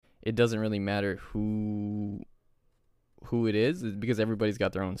it doesn't really matter who it is because everybody's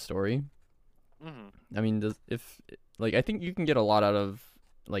got their own story. Hmm. I mean, does if like I think you can get a lot out of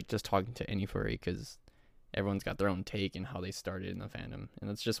like just talking to any furry because everyone's got their own take and how they started in the fandom, and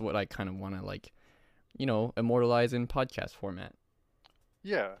that's just what I kind of want to like immortalize in podcast format.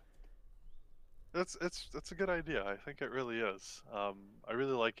 Yeah, that's a good idea. I think it really is. I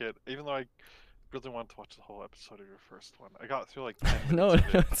really like it, even though I really wanted to watch the whole episode of your first one. I got through like 10 No,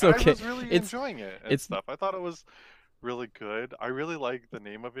 minutes of it, it's and I okay. was really It's enjoying it and it's stuff. I thought it was really good. I really like the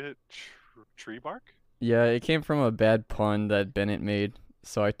name of it, Tree Bark. Yeah, it came from a bad pun that Bennett made,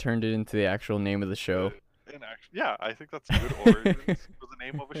 so I turned it into the actual name of the show. And actually, yeah, I think that's good origins for the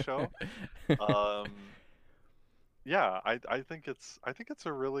name of a show. Um, yeah, I think it's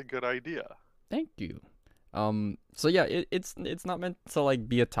a really good idea. Thank you. So yeah, it's not meant to like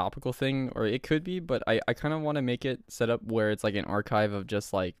be a topical thing, or it could be, but I kind of want to make it set up where it's like an archive of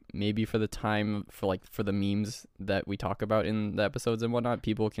just like maybe for the time for like for the memes that we talk about in the episodes and whatnot,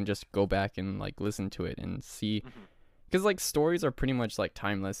 people can just go back and like listen to it and see, Hmm. because like stories are pretty much like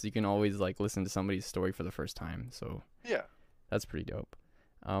timeless. You can always like listen to somebody's story for the first time, so Yeah. that's pretty dope.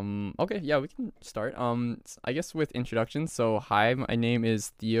 Okay, yeah, we can start. I guess with introductions. So hi, my name is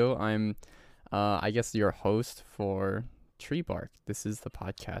Theo. I'm I guess your host for Tree Bark. This is the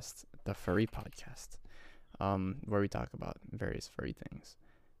podcast, the furry podcast, where we talk about various furry things.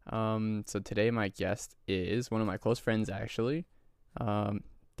 So today my guest is one of my close friends, actually, um,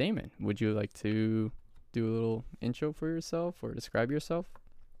 Damon. Would you like to do a little intro for yourself or describe yourself?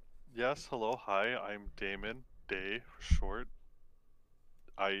 Yes. Hello. Hi. I'm Damon. Day for short.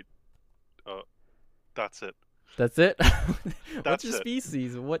 I. Uh. That's it. That's it. What's your That's it.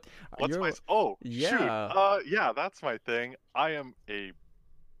 species? What What's my? you're? Oh, shoot. Yeah, Yeah. That's my thing. I am a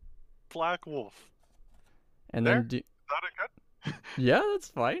black wolf. and There. then Is that a yeah, that's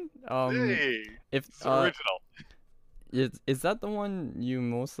fine. good? Hey. If It's original. is that the one you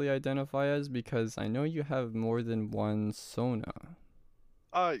mostly identify as? Because I know you have more than one Sona.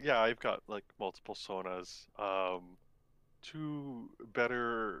 Yeah. I've got like multiple sonas. To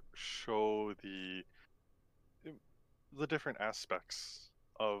better show the different aspects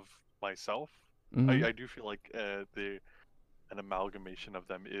of myself. Mm-hmm. I do feel like the an amalgamation of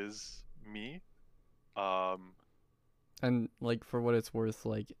them is me. Um, And like for what it's worth,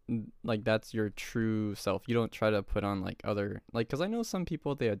 like that's your true self. You don't try to put on like other like because I know some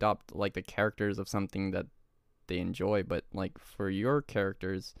people they adopt like the characters of something that they enjoy, but like for your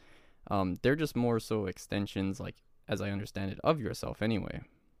characters, they're just more so extensions, like as I understand it, of yourself anyway.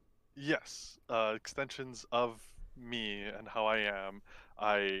 yes, extensions of me and how I am.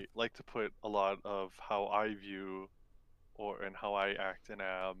 I like to put a lot of how I view and how I act and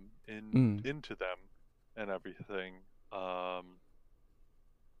am Mm. into them and everything. Um,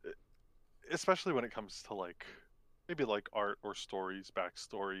 e- Especially when it comes to like maybe like art or stories,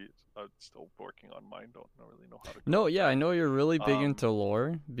 backstories. Still working on mine. Don't really know how to go No, with yeah, I that. know you're really big Um, into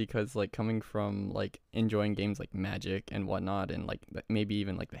lore because like coming from like enjoying games like Magic and whatnot and like maybe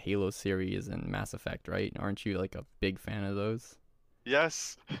even like the Halo series and Mass Effect, right? Aren't you like a big fan of those?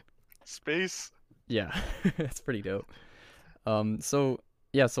 yes, space. Yeah, that's pretty dope. So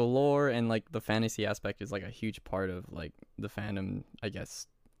yeah, so lore and like the fantasy aspect is like a huge part of like the fandom, I guess,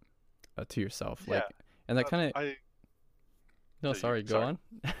 to yourself. Yeah, And that kind of I. no, You sorry, go sorry. on.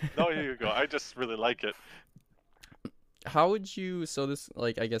 No, you go. I just really like it. How would you so this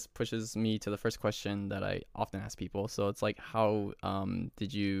like I guess pushes me to the first question that I often ask people. So it's like how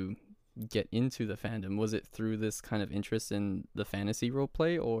did you get into the fandom? Was it through this kind of interest in the fantasy role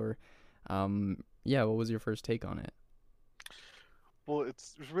play or yeah, what was your first take on it? Well,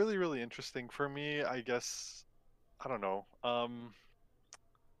 it's really really interesting for me. I guess I don't know.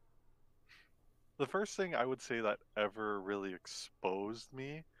 The first thing I would say that ever really exposed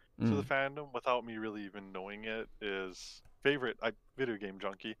me to the Mm. fandom without me really even knowing it is video game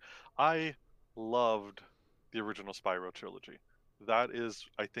junkie. I loved the original Spyro trilogy. That is,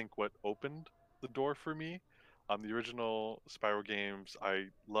 I think, what opened the door for me. The original Spyro games I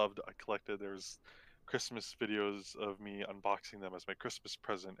loved. I collected. There's Christmas videos of me unboxing them as my Christmas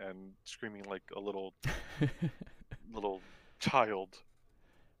present and screaming like a little child,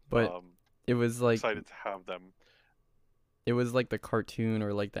 But um, it was like excited to have them. it was like the cartoon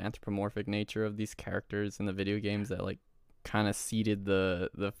or like the anthropomorphic nature of these characters in the video games that like kind of seeded the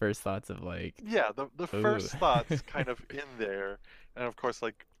first thoughts of like Yeah, the oh first thoughts kind of in there, and of course,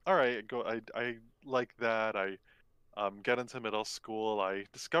 like, all right, go. I like that. I get into middle school. I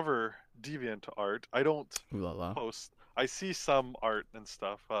discover deviant art. I don't ooh la la. post. I see some art and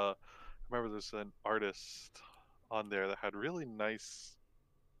stuff. I remember there's an artist on there that had really nice.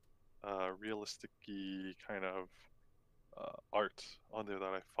 realistic-y kind of art on there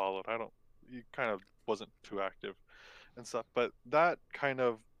that I followed. I don't, he kind of wasn't too active and stuff, but that kind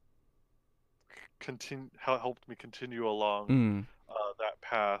of helped me continue along Mm. that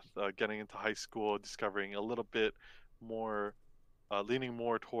path, getting into high school, discovering a little bit more, leaning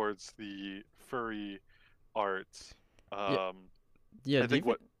more towards the furry art. Yeah. Um, Yeah. I think Deviant.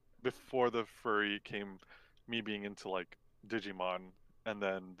 what before the furry came, me being into like Digimon, and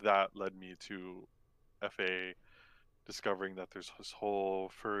then that led me to FA, discovering that there's this whole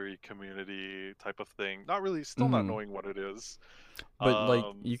furry community type of thing. Not really, still not Mm. knowing what it is. But like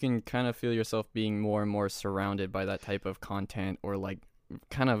Um, you can kind of feel yourself being more and more surrounded by that type of content, or like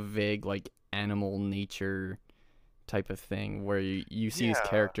kind of vague like animal nature type of thing where you see these yeah,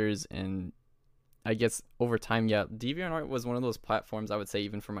 characters. And I guess over time, yeah, DeviantArt was one of those platforms I would say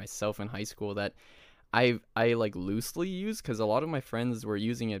even for myself in high school that I like loosely use because a lot of my friends were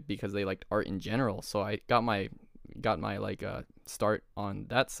using it because they liked art in general. So I got my like start on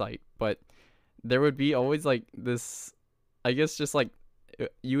that site. But there would be always like this, I guess, just like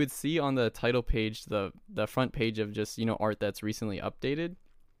you would see on the title page, the front page of just art that's recently updated,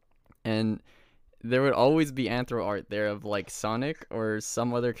 and there would always be anthro art there of like Sonic or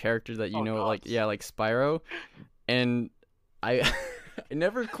some other character that oh god, like, yeah, like Spyro. And I I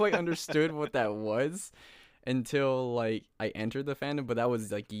never quite understood what that was until like I entered the fandom, but that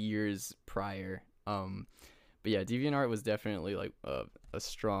was like years prior. But yeah, DeviantArt was definitely like a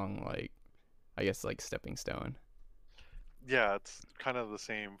strong, like, I guess, like stepping stone. yeah, it's kind of the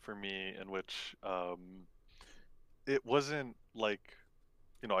same for me, in which it wasn't like,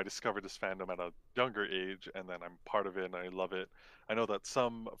 I discovered this fandom at a younger age, and then I'm part of it, and I love it. I know that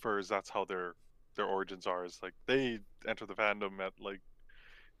some furs, that's how their origins are, is like they enter the fandom at like,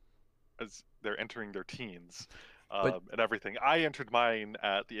 as they're entering their teens, But and everything. I entered mine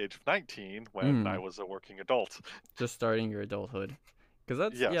at the age of 19 when I mm, was a working adult. just starting your adulthood. Because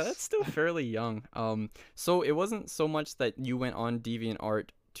that's, yeah, that's Yes, still fairly young. So it wasn't so much that you went on DeviantArt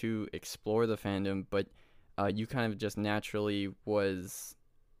to explore the fandom, but you kind of just naturally was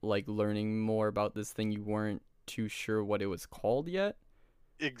like learning more about this thing. You weren't too sure what it was called yet.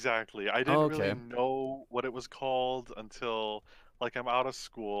 exactly. I Oh, didn't really okay. know what it was called until like I'm out of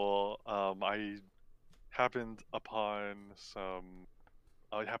school. I happened upon some.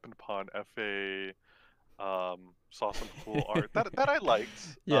 I happened upon FA. Saw some cool art that I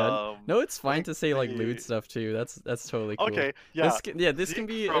liked. Yeah. No, it's I fine think to say like lewd the stuff too. That's totally cool. okay, yeah. This can Zeke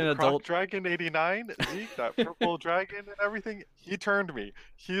be from an Croc adult. Dragon 89, Zeke, that purple dragon and everything, he turned me.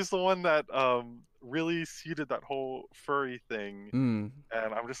 He's the one that really seeded that whole furry thing, Mm.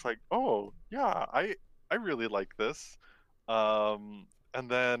 and I'm just like, "Oh, yeah, I really like this." And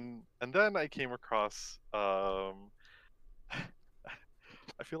then I came across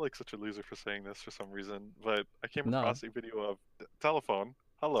I feel like such a loser for saying this for some reason, but I came No. across a video of Telephone.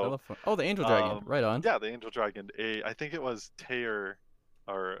 Hello. Telephone. Oh, the Angel Dragon. Right on. Yeah, the Angel Dragon. I think it was Tayer,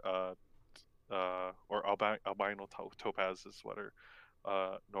 or albino topaz is what her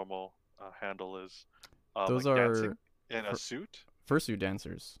normal handle is. Those Like dancing are in a fur- suit, fursuit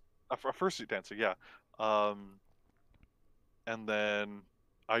dancers. a fursuit dancer. Yeah. Um, and then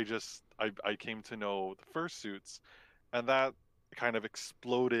I came to know the fursuits, and that kind of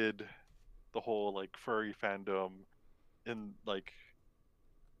exploded the whole like furry fandom in like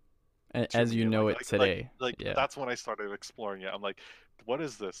to As you me, know it today. like Yeah. that's when I started exploring it. I'm like, what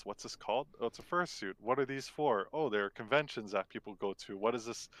is this? What's this called? Oh, it's a fursuit. What are these for? Oh, they're conventions that people go to. What is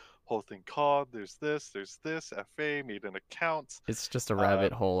this whole thing called? There's this. FA made an account. It's just a Uh,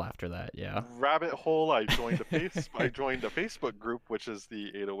 rabbit hole after that. Yeah. Rabbit hole. I joined a Facebook group, which is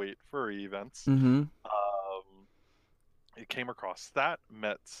the 808 furry events. Mm-hmm. Um, it came across that,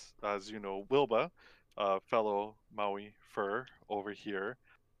 met, as you know, Wilba, fellow Maui fur over here.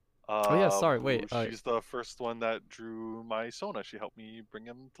 Oh yeah. Sorry. Wait. Who she's the first one that drew my Sona. She helped me bring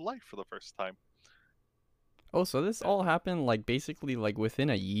him to life for the first time. Oh, so this And all happened like basically like within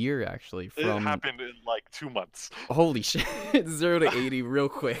a year actually it from. happened in like 2 months. Holy shit! 0 to 80 real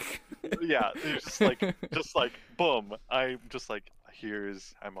quick. Yeah, it's just like boom. I'm just like,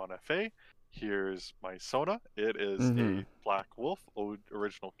 I'm on FA. Here's my Sona. It is Mm-hmm. a Black Wolf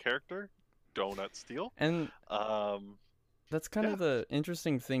original character, Donut Steel. And Um, that's kind yeah, of the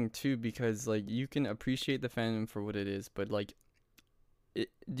interesting thing too, because like you can appreciate the fandom for what it is, but like,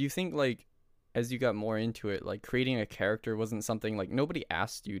 do you think like as you got more into it, like creating a character wasn't something like nobody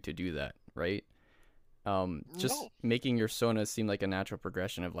asked you to do that, right? Just no, making your Sona seem like a natural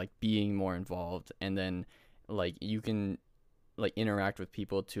progression of like being more involved, and then like you can like interact with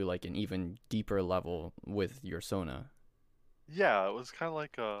people to like an even deeper level with your Sona. yeah, it was kind of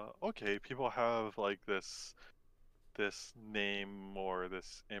like okay, people have like this name or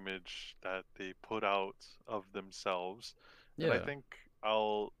this image that they put out of themselves, and I Yeah. think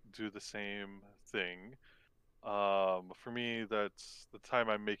I'll do the same thing. For me, that's the time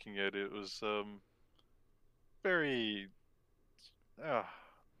I'm making it. It was very uh,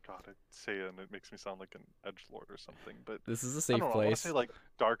 God, I say it and it makes me sound like an edge lord or something, but This is a I safe don't know. I want to say place. like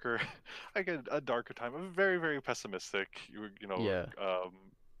darker, I get a darker time. I'm very, very pessimistic. Yeah.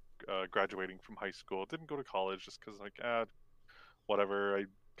 Graduating from high school, didn't go to college just because like, whatever. I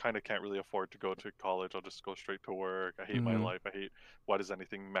kind of can't really afford to go to college. I'll just go straight to work. I hate my Mm-hmm. life. I hate why does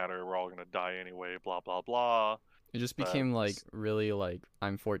anything matter? We're all gonna die anyway. Blah blah blah. It just But became like really like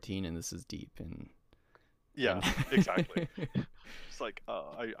I'm 14 and this is deep yeah, and exactly. It's like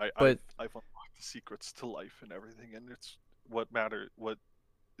but I've unlocked the secrets to life and everything, and it's what matter. What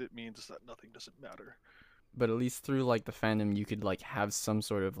it means is that nothing doesn't matter. but at least through like the fandom you could like have some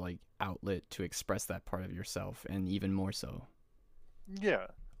sort of like outlet to express that part of yourself and even more so. Yeah,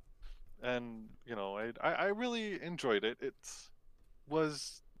 and I really enjoyed it. It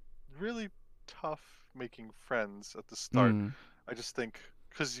was really tough making friends at the start. Mm. I just think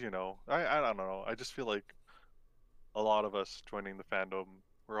because I don't know. I just feel like a lot of us joining the fandom,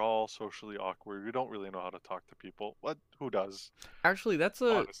 we're all socially awkward. We don't really know how to talk to people. What? Who does? Actually,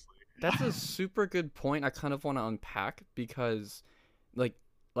 Honestly. that's a super good point. I kind of want to unpack because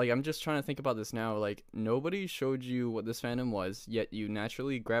like I'm just trying to think about this now. Like nobody showed you what this fandom was, yet you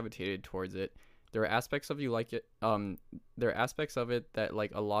naturally gravitated towards it. There are aspects of you like it. There are aspects of it that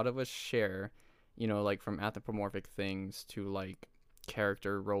like a lot of us share. You know, like from anthropomorphic things to like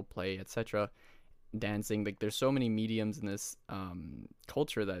character role play, etc. Dancing. Like there's so many mediums in this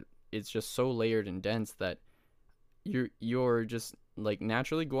culture that it's just so layered and dense that you're just like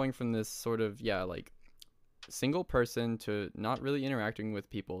naturally going from this sort of like single person to not really interacting with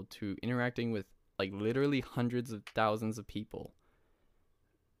people to interacting with like literally hundreds of thousands of people,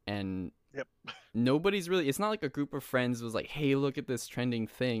 and Yep. nobody's really, it's not like a group of friends was like, hey, look at this trending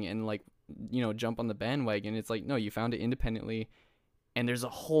thing and like jump on the bandwagon. It's like, no, you found it independently, and there's a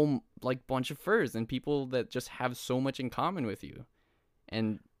whole like bunch of furs and people that just have so much in common with you,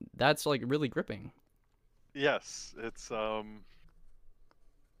 and that's like really gripping. Yes, it's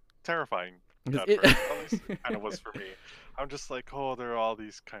terrifying Because at it first. At least it kind of was for me. I'm just like, oh, there are all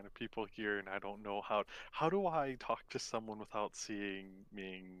these kind of people here, and I don't know how do I talk to someone without seeing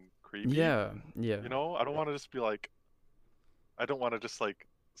being creepy? yeah, yeah, I don't want to just be like, I don't want to just like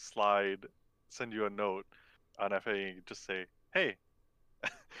send you a note on FA and just say, hey,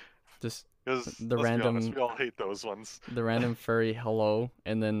 just because the let's be honest, random we all hate those ones. the random furry hello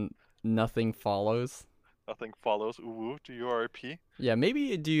and then nothing follows. Nothing follows. Ooh, do you RP? Yeah, maybe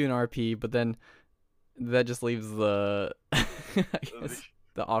you do an RP, but then that just leaves the I The, guess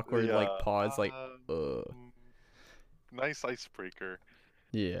the awkward the like pause like mm, nice icebreaker.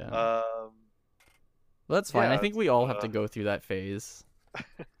 yeah. Um, Well, that's fine. I yeah, think we all have to go through that phase.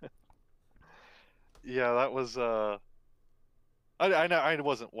 yeah, that was I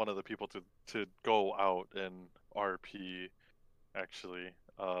wasn't one of the people to go out and RP actually.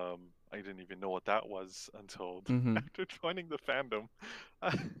 I didn't even know what that was until Mhm. after joining the fandom.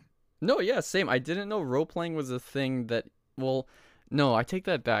 No, yeah, same. I didn't know role playing was a thing that. Well, no, I take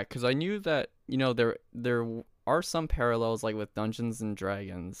that back because I knew that there are some parallels like with Dungeons and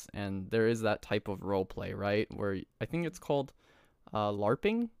Dragons, and there is that type of role play, right? Where I think it's called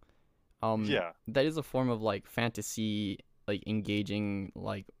LARPing. Yeah, That is a form of like fantasy, like engaging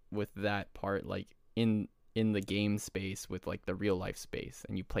like with that part, like in the game space with like the real life space,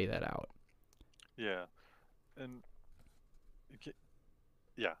 and you play that out. yeah, and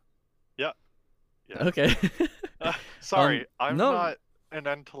yeah, yeah, yeah. Okay. Sorry, I'm No. not an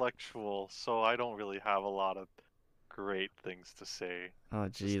intellectual, so I don't really have a lot of great things to say. Oh,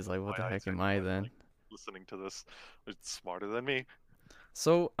 Just geez, like what the heck FYI to am I anyone then? like listening to this. It's smarter than me.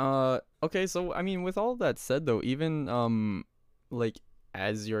 So, okay, so I mean, with all that said, though, even like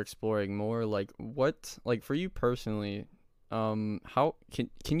as you're exploring more, like what, like for you personally, how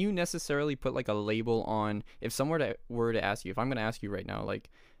can you necessarily put like a label on if someone were to ask you, if I'm gonna ask you right now, like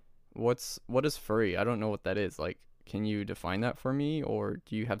what is furry? I don't know what that is. Like, can you define that for me, or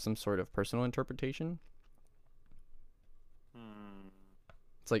do you have some sort of personal interpretation? Hmm.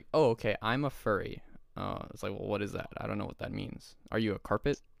 It's like, oh, okay, I'm a furry. It's like, well, what is that? I don't know what that means. Are you a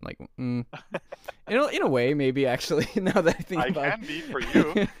carpet? Like, in a way, maybe actually. Now that I think I about can be for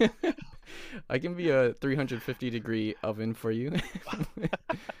you. it, I can be a 350-degree oven for you.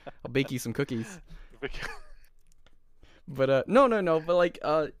 I'll bake you some cookies. But no, no, no. But like,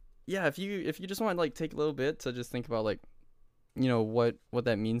 yeah, if you just want to like take a little bit to just think about like what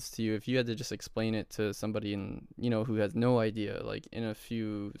that means to you if you had to just explain it to somebody who has no idea, like in a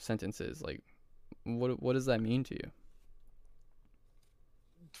few sentences, like what does that mean to you?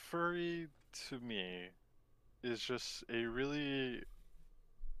 Furry to me is just a really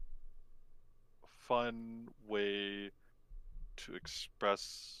fun way to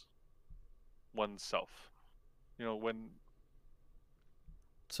express oneself. You know, when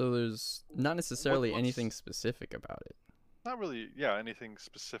So there's not necessarily anything what's specific about it. not really, yeah, anything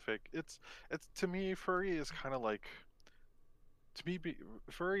specific. It's to me, furry is kind of like to me,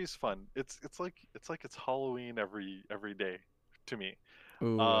 furry is fun. It's like it's Halloween every day to me.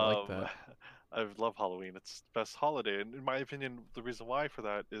 Ooh, I like Um, that. I love Halloween. It's the best holiday, and in my opinion, the reason why for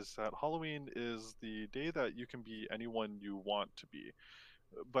that is that Halloween is the day that you can be anyone you want to be.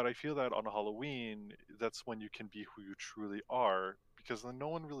 But I feel that on Halloween, that's when you can be who you truly are, because then no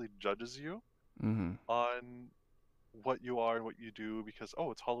one really judges you Mm-hmm. on what you are and what you do because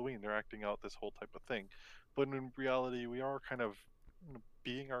oh, it's Halloween, they're acting out this whole type of thing. But in reality, we are kind of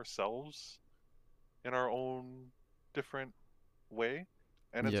being ourselves in our own different way,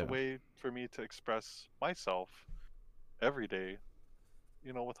 and it's a Yeah. way for me to express myself every day,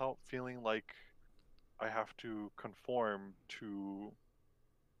 without feeling like I have to conform to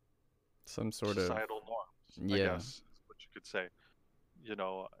Some sort of societal norms, I yeah. guess is what you could say.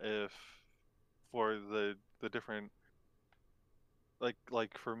 If for the different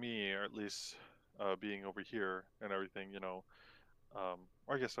like for me, or at least being over here and everything,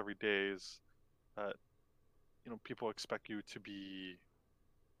 or I guess every day is that people expect you to be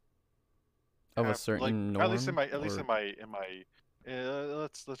Of a have like certain at least in norm my at least or in my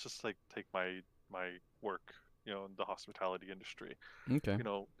let's just like take my work, in the hospitality industry. okay.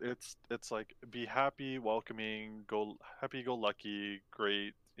 It's like be happy, welcoming, go happy, go lucky,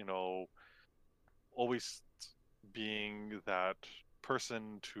 great, always being that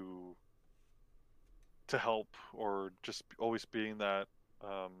person to help, or just always being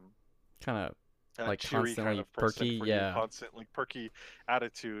um Kind of that like cheery kind constantly of perky, person for you, yeah. constantly perky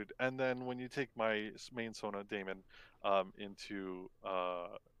attitude. And then when you take my main Sona, Damon, into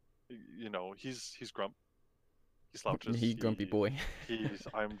he's grump, he slouches, He grumpy boy.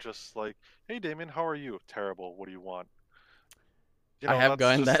 I'm just like, hey Damon, how are you? Terrible. What do you want? I have That's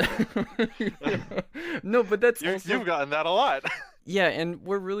gotten just that. No, but that's you've also gotten that a lot. yeah, and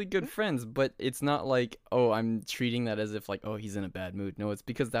we're really good friends, but it's not like, oh, I'm treating that as if like, oh, he's in a bad mood. No, it's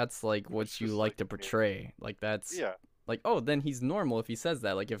because that's like It's what you just like like to me. portray. Like that's Yeah. like, oh, then he's normal if he says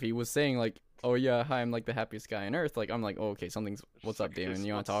that. Like if he was saying like, oh yeah, hi, I'm like the happiest guy on earth. Like I'm like, oh, okay, something's It's what's just up, like, okay, Damon? so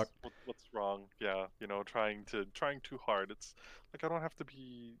You want to talk? what's wrong? Yeah, trying too hard. It's like I don't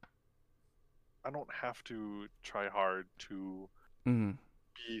have to try hard to Mm.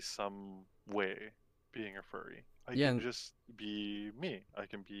 be some way being a furry. I Yeah, can and just be me. I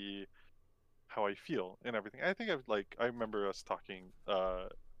can be how I feel and everything. I think I remember us talking uh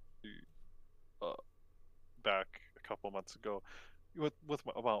back a couple months ago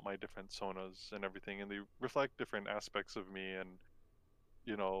about my different sonas and everything, and they reflect different aspects of me. And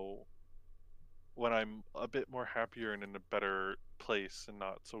you know when I'm a bit more happier and in a better place and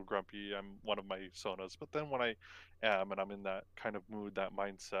not so grumpy, I'm one of my sonas. But then when I am and I'm in that kind of mood, that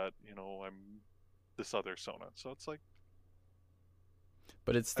mindset, I'm this other sona. So it's like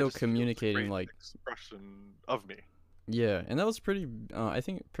but it's I still just feel it's a communicating great like expression of me. yeah, and that was pretty. I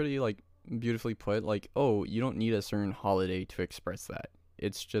think pretty like beautifully put. Like, oh, you don't need a certain holiday to express that.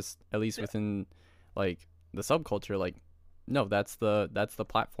 It's just at least Yeah, within like the subculture. Like, no, that's the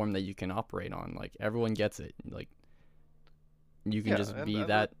platform that you can operate on. Like everyone gets it. Like you can yeah, just and be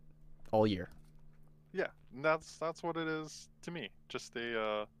that all year. yeah, and that's what it is to me. Just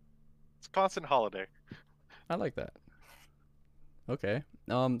it's a constant holiday. I like that. Okay.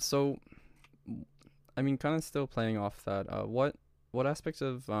 So I mean, kind of still playing off that. What aspects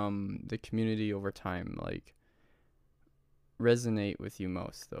of the community over time like resonate with you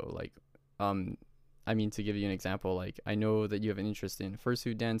most though? Like, um, I mean, to give you an example, like I know that you have an interest in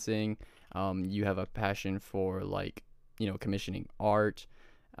fursuit dancing. You have a passion for like, commissioning art.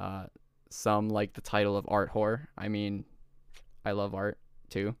 Uh, some like the title of art whore. I mean, I love art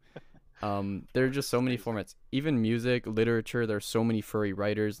too. There are Art just is so many amazing. formats. Even music, literature. There's so many furry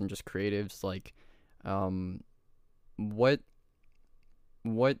writers and just creatives. Like, um, what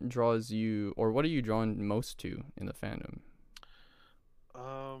what draws you, or what are you drawn most to in the fandom?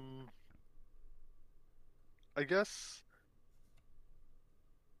 Um, I guess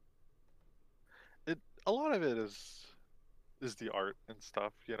it a lot of it is the art and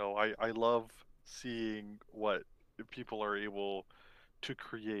stuff. I love seeing what people are able to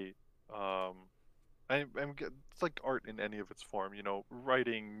create. Um, it's like art in any of its form, you know,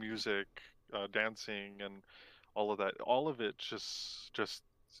 writing, music, dancing, and all of that. All of it just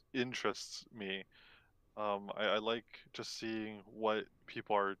interests me. I like just seeing what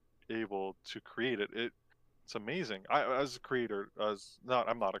people are able to create. It's amazing. As a creator,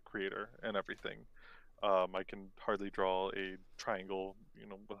 I'm not a creator and everything. I can hardly draw a triangle, you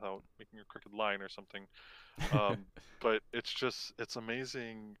know, without making a crooked line or something. Um, but it's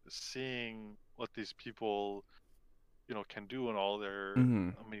amazing seeing what these people, you know, can do and all their Hmm.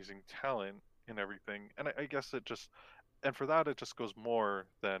 amazing talent and everything. And I guess and for that, it just goes more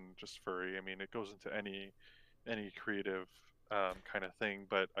than just furry. I mean, it goes into any creative kind of thing.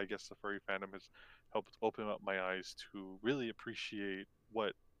 But I guess the furry fandom has helped open up my eyes to really appreciate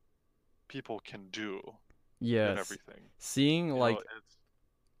what people can do in Yes. everything. Seeing You know, like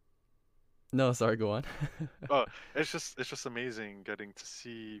no, sorry, go on. uh, it's just amazing getting to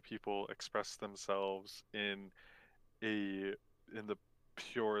see people express themselves a in the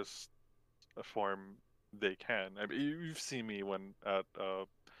purest form they can. I mean, you've seen me when at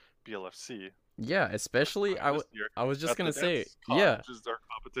BLFC Yeah, especially this year I was just at the gonna say, dance con, yeah. which is our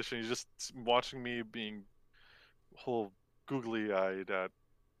competition. You just watching me being whole googly eyed at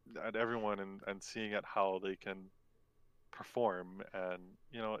everyone and seeing at how they can perform, and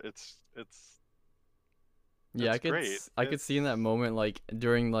you know Yeah, it's great. I could see in that moment, like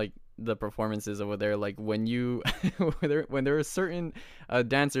during like the performances over there, like when you when there were certain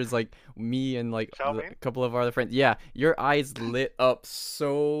dancers like me and like Chow a mein. couple of our other friends. Yeah, your eyes lit up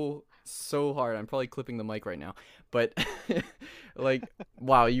so hard. I'm probably clipping the mic right now, but like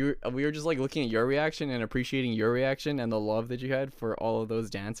wow, you we were just like looking at your reaction and appreciating your reaction and the love that you had for all of those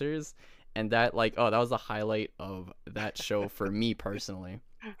dancers, and that like oh that was the highlight of that show for me personally.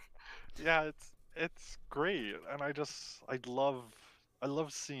 Yeah, it's great, and I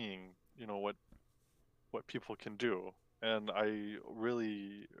love seeing, you know, what people can do, and I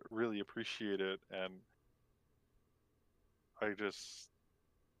really appreciate it, and I just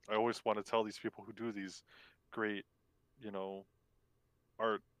I always want to tell these people who do these great, you know,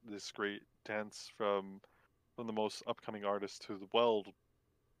 art, this great dance from the most upcoming artists to the world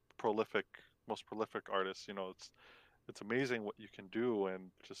prolific most prolific artists, you know, it's amazing what you can do,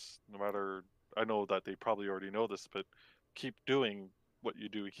 and just no matter, I know that they probably already know this, but keep doing what you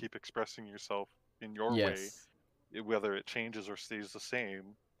do, keep expressing yourself in your way, Yes. whether it changes or stays the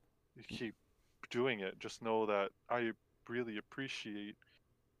same, you keep doing it. Just know that I really appreciate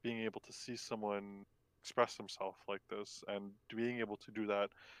being able to see someone express himself like this, and being able to do that.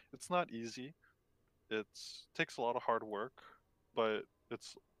 It's not easy. It's takes a lot of hard work, but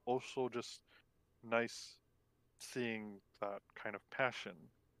it's also just nice seeing that kind of passion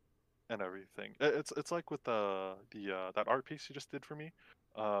and everything. It's like with the that art piece you just did for me.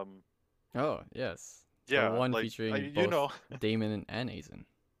 Um, Oh, yes. The yeah, one like featuring you both know, Damon and Aizen.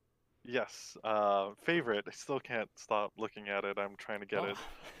 yes. Favorite. I still can't stop looking at it. I'm trying to get Oh, it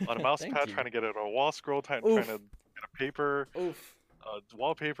on a mouse thank pad, you. trying to get it on a wall scroll, trying to Oof. get a paper, Oof.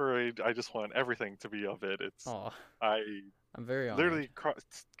 wallpaper. I just want everything to be of it. Oh, I I'm very honored. literally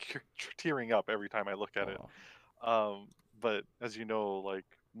tearing up every time I look at it. Oh, Um, but as you know, like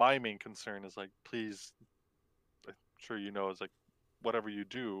my main concern is like, please, I'm sure you know, is like whatever you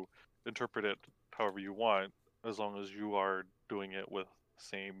do, interpret it however you want, as long as you are doing it with the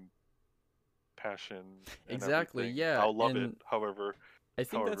same passion and exactly. everything. Yeah, I'll love it, and I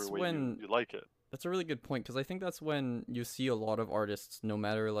think however that's way when you like it. that's a really good point because I think that's when you see a lot of artists, no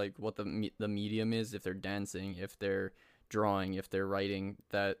matter like what the medium is, if they're dancing, if they're drawing, if they're writing,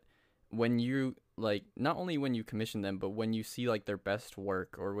 that when you like not only when you commission them, but when you see like their best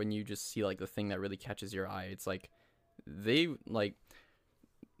work or when you just see like the thing that really catches your eye, it's they like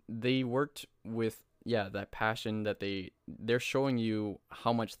they worked with yeah that passion that they're showing you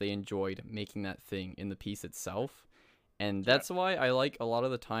how much they enjoyed making that thing in the piece itself, and Yeah, that's why I like a lot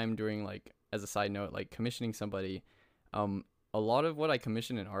of the time during like as a side note like commissioning somebody, um a lot of what I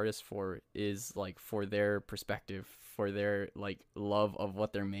commission an artist for is like for their perspective, for their like love of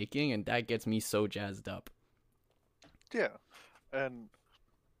what they're making, and that gets me so jazzed up. yeah, and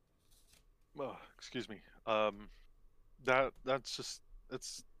excuse me. That's just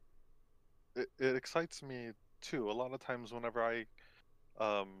it's it excites me too. A lot of times, whenever I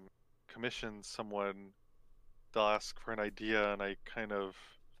um commission someone, they'll ask for an idea, and I kind of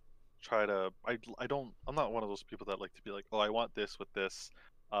try to I don't I'm not one of those people that like to be like, oh, I want this with this,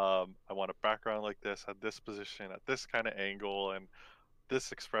 I want a background like this at this position at this kind of angle and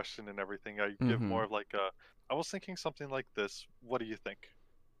this expression and everything. I give Mm-hmm. more of like a, I was thinking something like this, what do you think?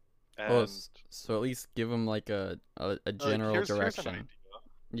 Oh, And so at least give them like a general here's an idea. direction.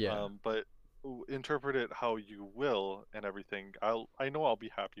 Yeah. But interpret it how you will and everything. I know I'll be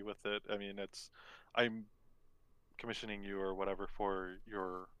happy with it. I mean, I'm commissioning you or whatever for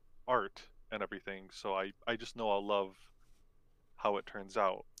your art and everything, so I just know I'll love how it turns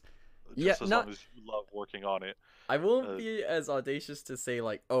out, Yeah, just as long not as you love working on it. I won't Uh, be as audacious to say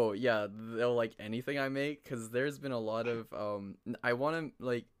like, oh yeah, they'll like anything I make, because there's been a lot of I want to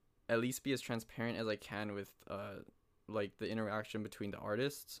like at least be as transparent as I can with like the interaction between the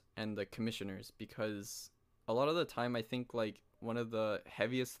artists and the commissioners, because a lot of the time I think like one of the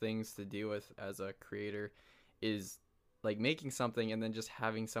heaviest things to deal with as a creator is like making something and then just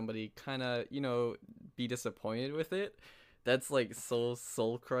having somebody kind of, be disappointed with it. That's like so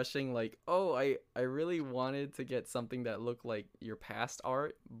soul crushing. Like, oh, I really wanted to get something that looked like your past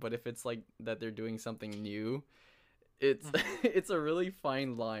art, but if it's like that they're doing something new, it's mhm. it's a really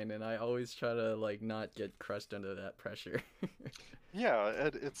fine line, and I always try to like not get crushed under that pressure. Yeah,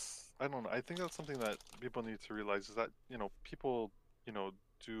 it's I don't know. I think that's something that people need to realize is that, people,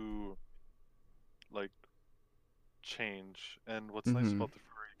 do like change. And what's nice Mhm. about the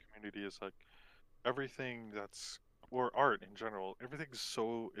furry community is like everything that's or art in general, everything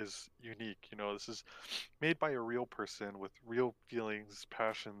is unique. This is made by a real person with real feelings,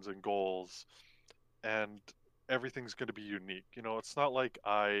 passions, and goals, and everything's going to be unique. It's not like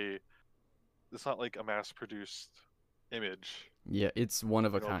a mass-produced image, Yeah, it's one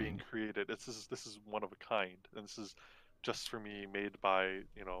of a being kind. created. This is one of a kind, and this is just for me, made by,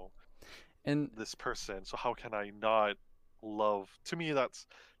 And this person. So how can I not love? To me, that's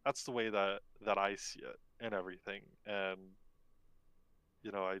the way that I see it and everything. And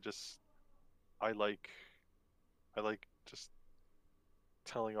I just I like I like just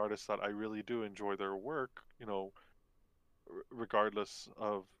telling artists that I really do enjoy their work, regardless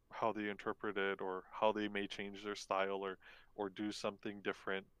of how they interpret it or how they may change their style or do something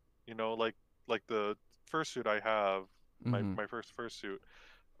different. Like the fursuit I have, my mhm. my first fursuit.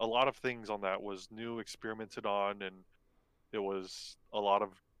 A lot of things on that was new, experimented on, and it was a lot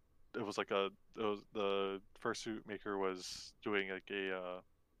of it was like a it was, the fursuit maker was doing like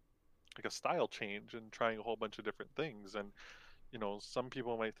a style change and trying a whole bunch of different things. And some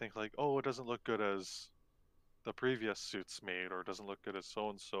people might think like, oh, it doesn't look good as the previous suits made, or it doesn't look good as so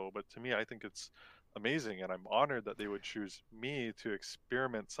and so. But to me, I think it's amazing, and I'm honored that they would choose me to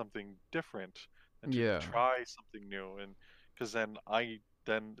experiment something different and to Yeah. try something new. And because then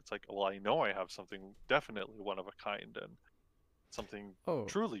it's like, well, I know I have something definitely one of a kind and something Oh,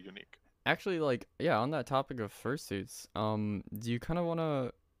 truly unique. actually, like, yeah, on that topic of fursuits, do you kind of want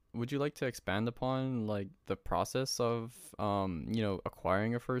to, would you like to expand upon like the process of,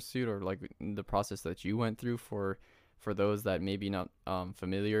 acquiring a fursuit, or like the process that you went through for those that maybe not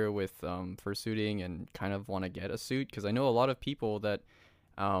familiar with fursuiting and kind of want to get a suit? Because I know a lot of people that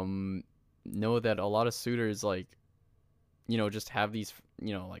um know that a lot of suitors like, just have these,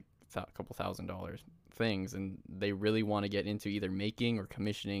 like couple $1,000 things, and they really want to get into either making or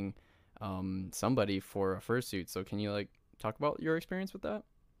commissioning somebody for a fursuit. So can you like talk about your experience with that?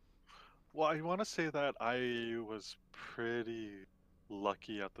 Well, I want to say that I was pretty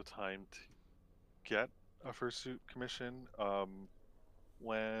lucky at the time to get a fursuit commission.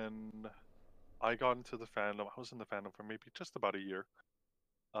 When I got into the fandom, I was in the fandom for maybe just about a year.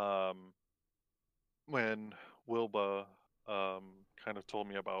 Um, when Wilba kind of told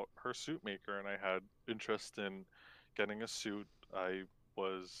me about her suit maker, and I had interest in getting a suit. I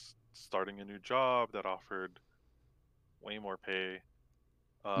was starting a new job that offered way more pay.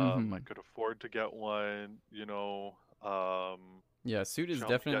 I Mm-hmm. could afford to get one. Yeah, suit She is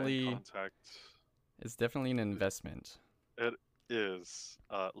helped me get in definitely contact. an investment. It is.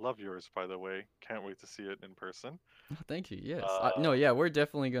 Love yours, by the way. Can't wait to see it in person. Oh, thank you. Yes. No, Um, yeah, we're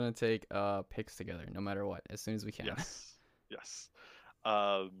definitely gonna take pics together, no matter what, as soon as we can. yes, yes.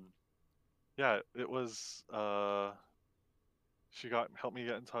 Um, yeah, it was. She got helped me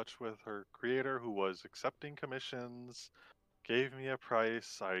get in touch with her creator, who was accepting commissions. Gave me a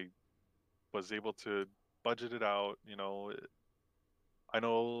price. I was able to budget it out. I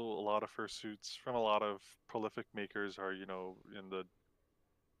know a lot of fursuits from a lot of prolific makers are, in the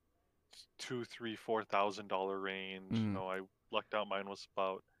two, three, $4,000 range. Mm. I lucked out. Mine was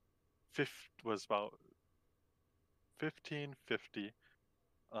about 1550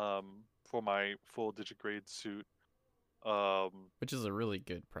 for my full digigrade suit. Which is a really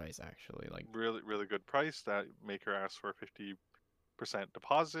good price, actually. Like, Really, really good price. That maker asked for a 50%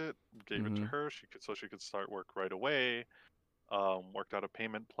 deposit. Gave it to mm-hmm. her. She could start work right away. Worked out a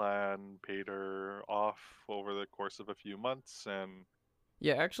payment plan, paid her off over the course of a few months, and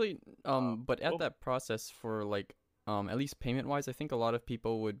Yeah, actually, but at boom. that process for like, at least payment wise, I think a lot of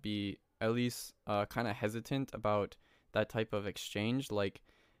people would be. at least kind of hesitant about that type of exchange? Like,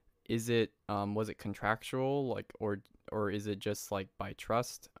 is it was it contractual, like, or is it just like by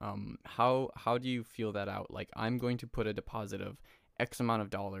trust? How do you feel that out? Like, I'm going to put a deposit of X amount of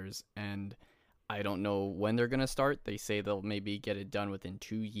dollars, and I don't know when they're gonna start. They say they'll maybe get it done within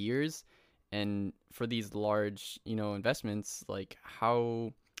 2 years, and for these large, investments, like,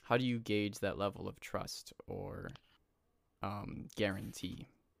 how do you gauge that level of trust or guarantee?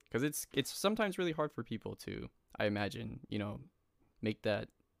 Because it's sometimes really hard for people to, I imagine, make that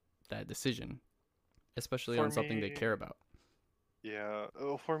decision, especially For on something they me, care about. yeah.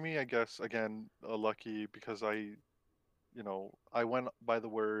 For me, I guess again, lucky because I went by the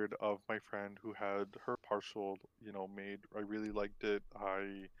word of my friend who had her partial, made. I really liked it.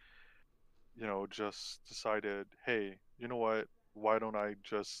 I, just decided, hey, you know what? Why don't I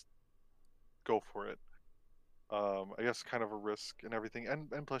just go for it? I guess kind of a risk and everything.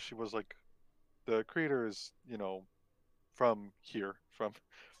 And plus she was like the creator is, from here, from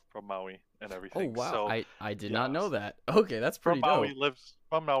Maui and Oh everything. wow, So I did not yeah, know so that. Okay, that's from pretty Maui, dope. lives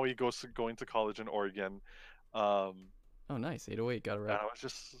from Maui, goes to going to college in Oregon. Um, Oh nice, 808 got a and rep. I was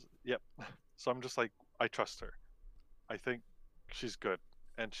just, yep. So I'm just like, I trust her. I think she's good,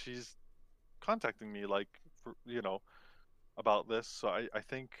 and she's contacting me like, for, about this. So I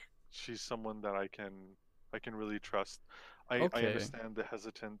think she's someone that I can really trust. I Okay. understand the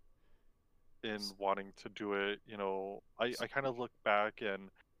hesitant in S- wanting to do it. I s- kind of look back and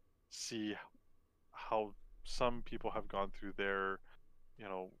see how some people have gone through their, you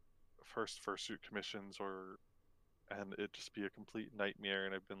know, first fursuit commissions and it just be a complete nightmare.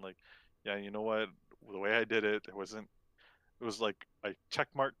 And I've been like, yeah, you know what? The way I did it, it was like I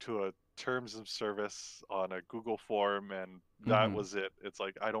checkmarked to a terms of service on a Google form, and that Mhm. was it. It's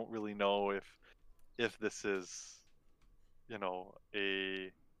like I don't really know if this is,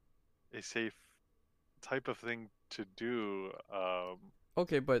 a safe type of thing to do.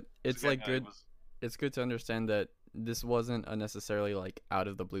 Okay, but 'Cause it's again, like I good. was It's good to understand that this wasn't a necessarily like out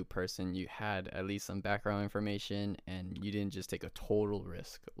of the blue person. You had at least some background information, and you didn't just take a total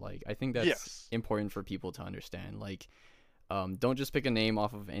risk. Like, I think that's yes, important for people to understand. Like, don't just pick a name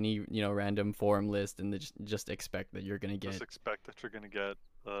off of any random forum list and just expect that you're gonna just get expect that you're gonna get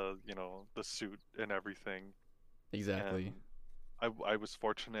the suit and everything. exactly. And I was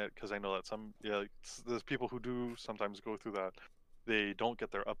fortunate because I know that some, yeah, like, there's people who do sometimes go through that. They don't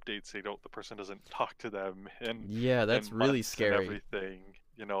get their updates. The person doesn't talk to them Yeah, that's in really months and scary. everything.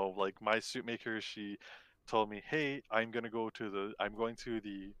 Like my suit maker, she told me, "Hey, I'm going to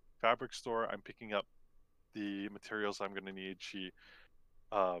the fabric store. I'm picking up the materials I'm gonna need."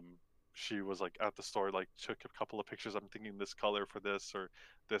 Um she was like at the store, like took a couple of pictures. I'm thinking this color for this or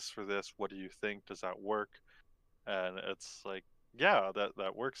this for this. What do you think? Does that work? And it's like, yeah,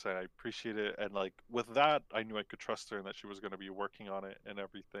 that works, and I appreciate it. And like with that, I knew I could trust her and that she was going to be working on it and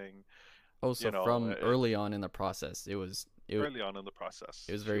everything. Also, from early on in the process, Early on in the it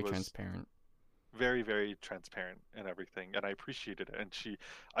process, was she very was transparent. very, very transparent and everything, and I appreciated it. And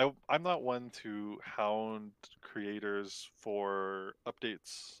I'm not one to hound creators for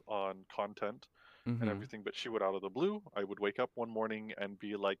updates on content and Mm-hmm. everything, but she would, out of the blue, I would wake up one morning and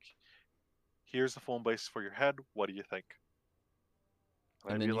be like, "Here's the phone base for your head. What do you think?"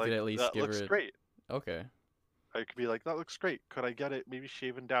 And And I'd then be you could like, at least "That give her looks it. great." Okay. I could be like, "That looks great. Could I get it maybe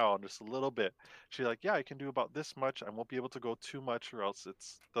shaven down just a little bit?" She's like, "Yeah, I can do about this much. I won't be able to go too much, or else it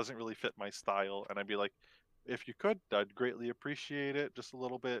doesn't really fit my style." And I'd be like, "If you could, I'd greatly appreciate it, just a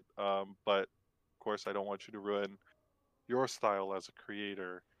little bit. But of course, I don't want you to ruin your style as a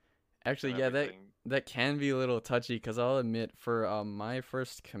creator Actually, and yeah, that everything." that can be a little touchy because I'll admit for my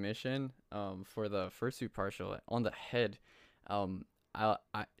first commission for the fursuit partial on the head, um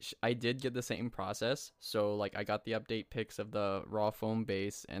I did get the same process. So like I got the update pics of the raw foam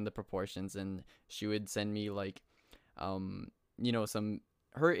base and the proportions, and she would send me like um some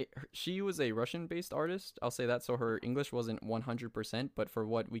she was a Russian based artist. I'll say that. So her English wasn't 100%, but for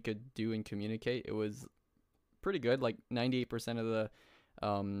what we could do and communicate, it was pretty good. Like 98% of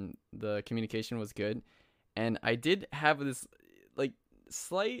the communication was good. And I did have this like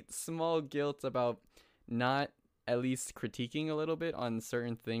slight small guilt about not at least critiquing a little bit on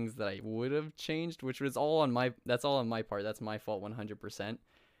certain things that I would have changed, which was all on my that's all on my part. That's my fault 100%.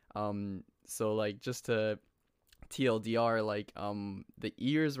 So like just to TLDR, like the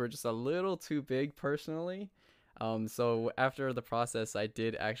ears were just a little too big personally. So after the process, I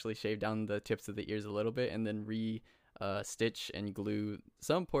did actually shave down the tips of the ears a little bit and then stitch and glue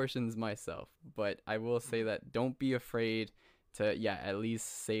some portions myself. But I will say Mhm. that don't be afraid to, yeah, at least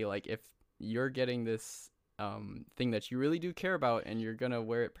say like if you're getting this thing that you really do care about and you're gonna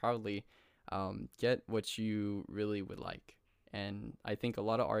wear it proudly, get what you really would like. And I think a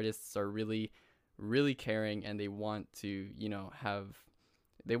lot of artists are really, really caring, and they want to,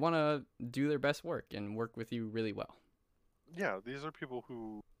 they want to do their best work and work with you really well. Yeah, these are people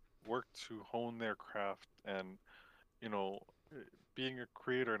who work to hone their craft, and you know, eh, being a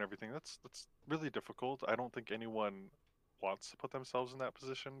creator and everything, that's really difficult. I don't think anyone wants to put themselves in that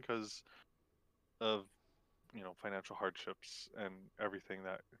position because of, financial hardships and everything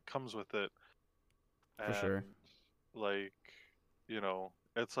that comes with it. For sure. And like,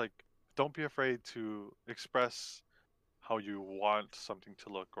 it's like, don't be afraid to express how you want something to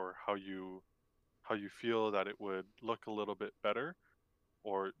look, or how you feel that it would look a little bit better,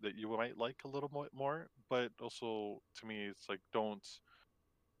 or that you might like a little more. But also, to me, it's like, don't,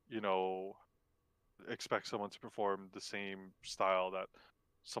 you know expect someone to perform the same style that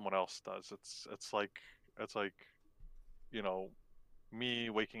someone else does. It's like you know me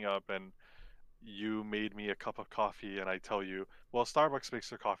waking up and you made me a cup of coffee, and I tell you, well, Starbucks makes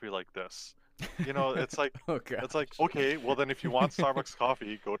their coffee like this. It's like, Oh gosh. okay, well then, if you want Starbucks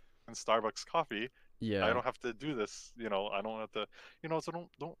coffee, go to Starbucks coffee. I Yeah. don't have to do this. I don't have to. So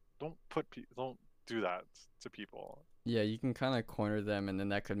don't don't do that to people. Yeah, you can kind of corner them, and then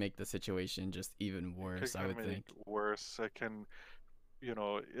that could make the situation just even It can worse, I kind of would make it think. worse. It can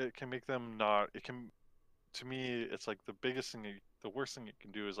make them not. It can, to me, it's like the worst thing it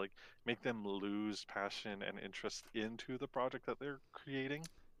can do is like make them lose passion and interest into the project that they're creating.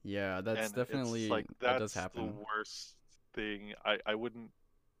 Yeah, that's And it's definitely like, that does that's the happen. worst thing. I wouldn't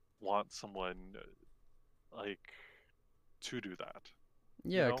want someone, like, to do that,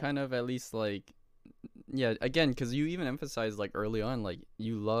 you Yeah, know? kind of at least like yeah, again, because you even emphasized like early on, like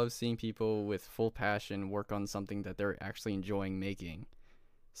you love seeing people with full passion work on something that they're actually enjoying making.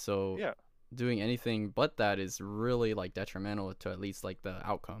 So Yeah. doing anything but that is really like detrimental to at least like the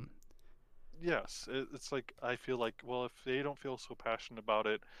outcome. Yes. It's like, I feel like, well, if they don't feel so passionate about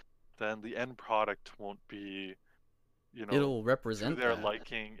it, then the end product won't be, you know, It'll to represent their that.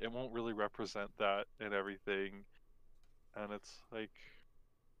 liking. It won't really represent that and everything. And it's like,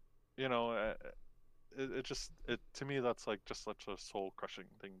 you know, it just, to me, that's like just such a soul crushing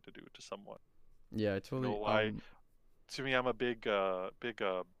thing to do to someone. Yeah, You totally. know, to me, I'm a big,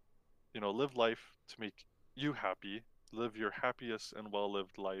 live life to make you happy, live your happiest and well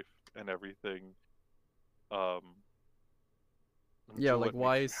lived life and everything. Um, and Yeah, do like what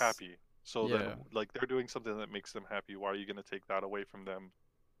makes why you happy. So then, yeah. like, they're doing something that makes them happy. Why are you going to take that away from them?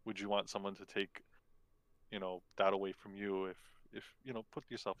 Would you want someone to take, that away from you? If put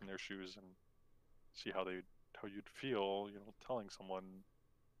yourself in their shoes and see how you'd feel, telling someone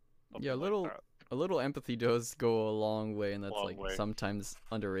Yeah, something like that. a little empathy does go a long way, and that's Long like way. sometimes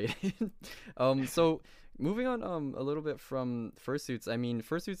underrated. So moving on a little bit from fursuits, I mean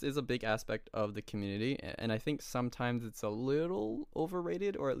fursuits is a big aspect of the community, and I think sometimes it's a little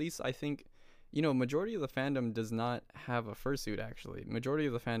overrated, or at least I think majority of the fandom does not have a fursuit actually. Majority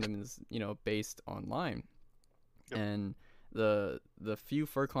of the fandom is based online, Yep. and the few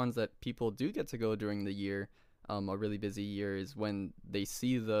furcons that people do get to go during the year, a really busy year, is when they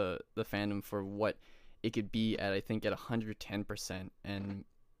see the fandom for what it could be at. I think at 110%, and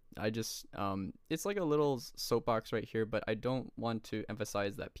I just it's like a little soapbox right here, but I don't want to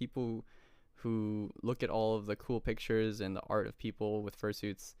emphasize that people who look at all of the cool pictures and the art of people with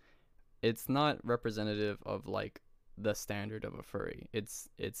fursuits, it's not representative of like the standard of a furry. It's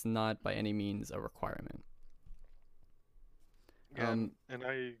not by any means a requirement. Yeah, Um, and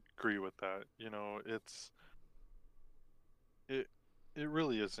I agree with that. It it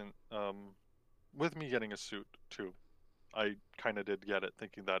really isn't. With me getting a suit too, I kind of did get it,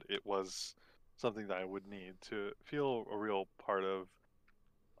 thinking that it was something that I would need to feel a real part of.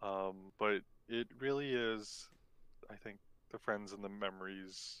 But it really is, I think, the friends and the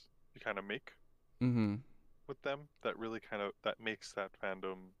memories you kind of make mhm. with them that really kind of that makes the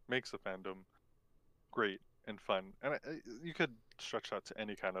fandom great and fun. And you could stretch that to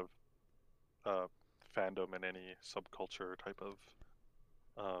any kind of uh, fandom and any subculture type of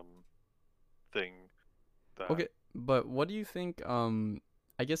um, thing that. Okay, but what do you think?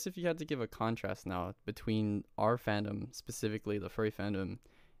 I guess if you had to give a contrast now between our fandom, specifically the furry fandom,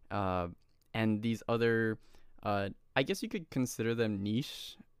 uh, and these other, I guess you could consider them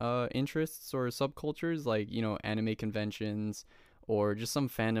niche interests or subcultures, like anime conventions, or just some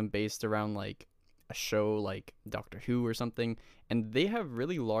fandom based around like a show like Doctor Who or something, and they have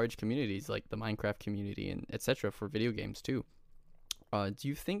really large communities like the Minecraft community and etc. for video games too. Do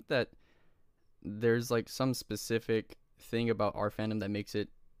you think that there's like some specific thing about our fandom that makes it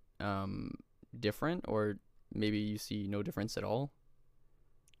um different, or maybe you see no difference at all?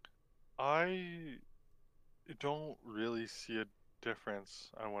 I don't really see a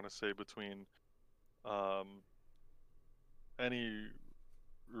difference, I want to say, between um, any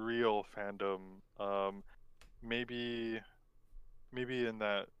real fandom. Maybe, maybe in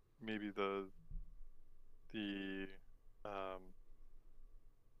that, maybe the um,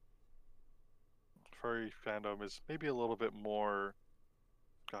 furry fandom is maybe a little bit more.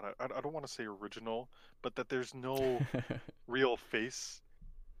 God, I don't want to say original, but that there's no real face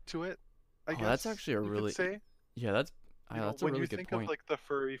to it, I Oh, that's guess actually a you could really say. yeah, that's a When you really good think of point. like the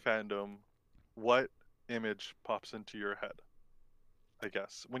furry fandom, what image pops into your head? I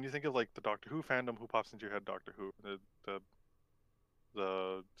guess when you think of like the Doctor Who fandom, who pops into your head? Doctor Who,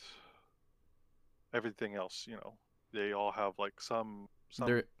 the everything else, they all have like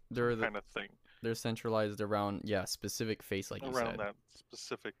They're some they're the, kind of thing they're centralized around yeah, specific face like you around said. that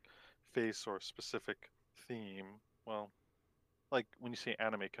specific face or specific theme. Well, like when you say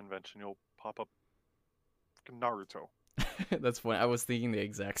anime convention, you'll pop up Naruto. That's funny. I was thinking the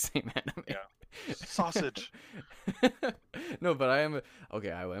exact same anime. Yeah, sausage. No, but I am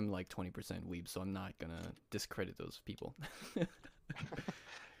okay. I am like 20% weeb, so I'm not gonna discredit those people.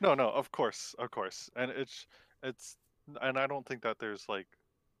 No, no, of course, and it's, and I don't think that there's like,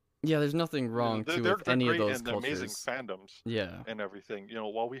 Yeah, there's nothing wrong too with they're any of great those and amazing cultures. fandoms Yeah. and everything.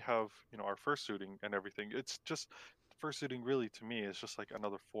 While we have our fursuiting and everything, it's just fursuiting really to me is just like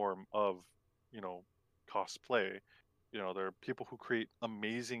another form of you know cosplay. There are people who create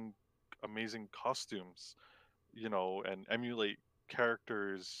amazing costumes, and emulate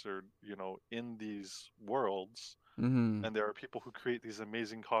characters or in these worlds, Mhm. and there are people who create these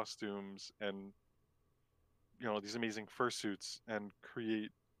amazing costumes and these amazing fursuits and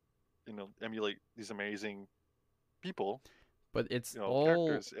create emulate these amazing people, But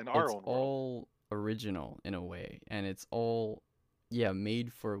characters in our it's own world. all original in a way, and it's all yeah,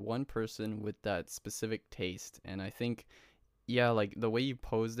 made for one person with that specific taste. And I think yeah, like the way you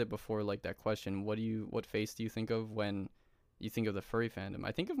posed it before, like that question, what face do you think of when you think of the furry fandom?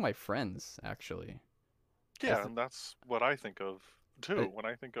 I think of my friends actually. I Yeah, think and that's what I think of too uh, when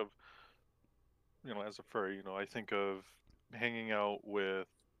I think of as a furry. I think of hanging out with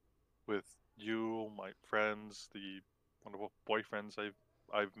you, my friends, the wonderful boyfriends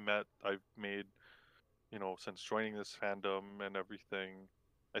I've met, I've made, since joining this fandom and everything.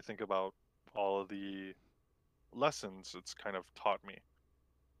 I think about all of the lessons it's kind of taught me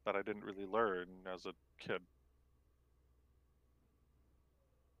that I didn't really learn as a kid.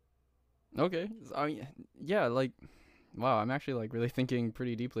 okay. I mean, yeah, like wow, I'm actually like really thinking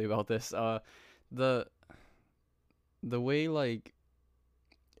pretty deeply about this. The the way like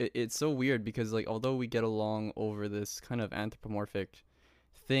it's so weird because like although we get along over this kind of anthropomorphic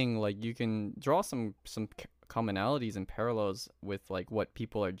thing, like you can draw some commonalities and parallels with like what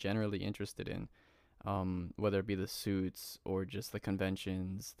people are generally interested in, whether it be the suits or just the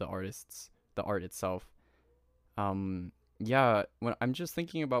conventions, the artists, the art itself. Yeah, when I'm just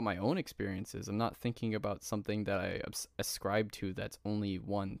thinking about my own experiences, I'm not thinking about something that I ascribe to that's only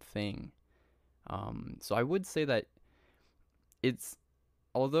one thing. So I would say that it's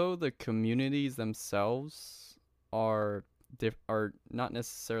although the communities themselves are are not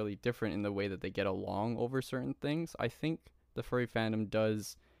necessarily different in the way that they get along over certain things, I think the furry fandom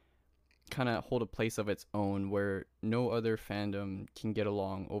does kind of hold a place of its own where no other fandom can get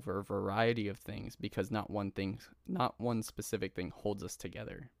along over a variety of things because not one specific thing holds us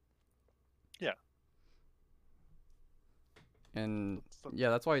together. Yeah, And that's, yeah,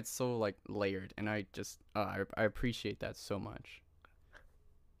 that's why it's so like layered, and I just I appreciate that so much.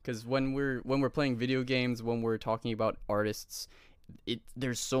 Because when we're playing video games, when we're talking about artists,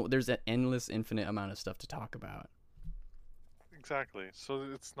 there's an endless, infinite amount of stuff to talk about. exactly. So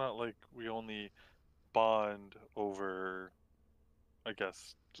it's not like we only bond over, I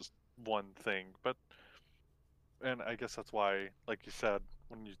guess, just one thing. But and I guess that's why, like you said,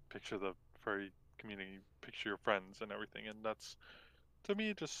 when you picture the furry community, you picture your friends and everything, and that's to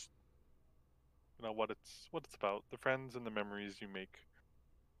me just what it's about, the friends and the memories you make.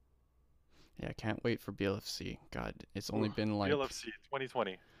 Yeah, I can't wait for BLFC. God, it's only Ooh, been like BLFC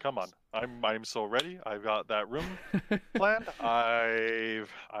 2020. Come on. I'm so ready. I've got that room planned. I'm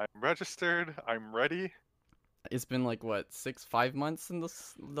registered. I'm ready. it's been like what 5 months in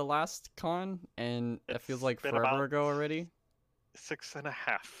the last con, and it feels It's like been forever about ago already.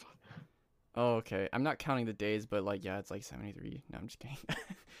 6.5. Oh, okay. I'm not counting the days, but like yeah, it's like 73. No, I'm just kidding.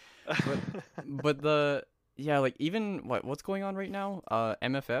 but but the yeah, like even what's going on right now?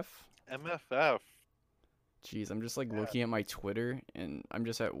 MFF. MFF. Jeez, I'm just like Yeah. looking at my Twitter and I'm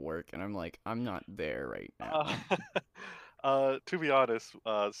just at work and I'm like, I'm not there right Uh, now. to be honest,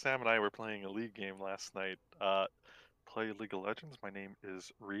 Sam and I were playing a league game last night. Play League of Legends. My name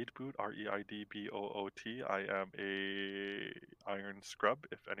is Reidboot, Reidboot. I am a Iron Scrub.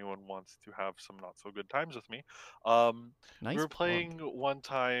 If anyone wants to have some not so good times with me, we Nice were plug. playing one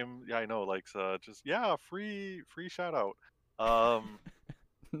time. Yeah, I know. Like, just yeah, free shout out. Um,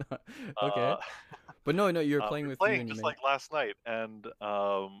 No, okay. uh, But no, no, you're we playing were with you playing and your just mate. like last night, and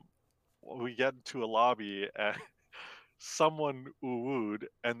we get into a lobby and someone ooh-wooed,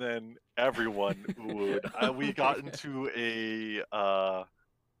 and then everyone ooh-wooed. Oh We my got god. into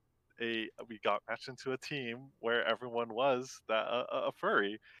we got matched into a team where everyone was that a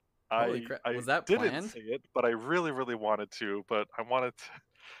furry. Holy I crap. I Was that didn't planned? say it, but I really wanted to. But I wanted to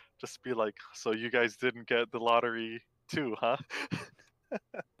just be like, so you guys didn't get the lottery too, huh?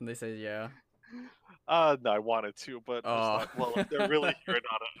 And they say yeah. No, I wanted to, but just Oh. thought, well, if they're really hearing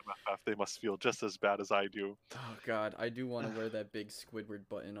on an MFF, they must feel just as bad as I do. Oh god, I do want to wear that big Squidward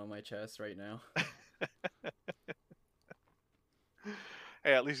button on my chest right now.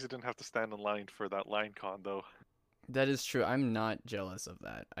 Hey, at least you didn't have to stand in line for that line con, though. That is true. I'm not jealous of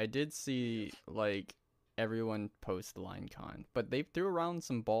that. I did see like everyone post LineCon, but they threw around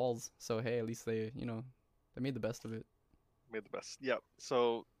some balls. So hey, at least they made the best of it. Made the best. Yep.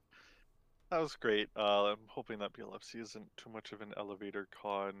 So that was great. I'm hoping that BLFC isn't too much of an elevator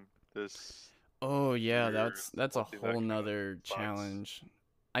con this Oh yeah, year. that's a One thing that whole kind of nother sucks. challenge.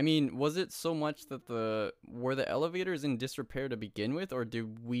 I mean, was it so much that were the elevators in disrepair to begin with, or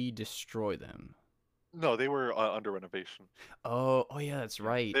did we destroy them? No, they were under renovation. Oh yeah, that's Yeah,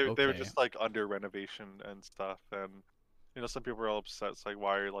 right. they were Okay. just like under renovation and stuff, and some people are all upset. It's like,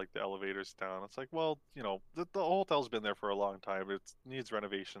 why are like the elevators down? It's like, well, the hotel's been there for a long time. It needs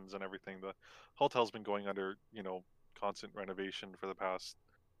renovations and everything. The hotel's been going under constant renovation for the past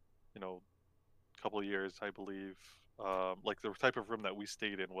you know couple of years, I believe. Like the type of room that we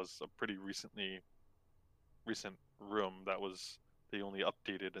stayed in was a pretty recent room that was they only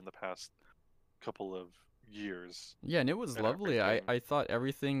updated in the past couple of years Yeah, and it was and lovely. I everything. I thought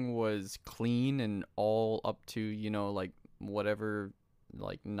everything was clean and all up to, like whatever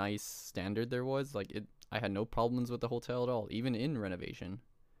like nice standard there was. Like I had no problems with the hotel at all, even in renovation.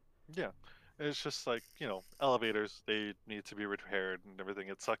 Yeah. It's just like, elevators, they need to be repaired and everything.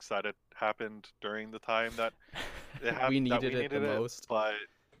 It sucks that it happened during the time that We that needed we it the needed it, most. but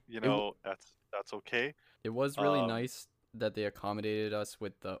It w- that's okay. it was really Um, nice that they accommodated us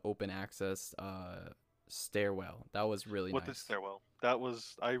with the open access stairwell. That was really with the nice. stairwell, that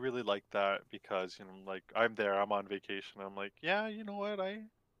was I really like that because like I'm there, I'm on vacation. I'm like, yeah, you know what? I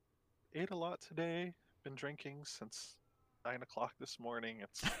ate a lot today. Been drinking since 9 o'clock this morning.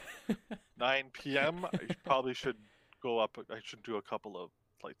 It's 9 p.m. I probably should go up. I should do a couple of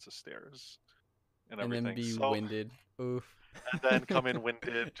flights of stairs and And then everything. be So, winded. Oof. and then come in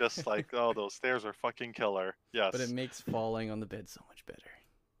winded, just like, oh, those stairs are fucking killer. But it Yes. makes falling on the bed so much better.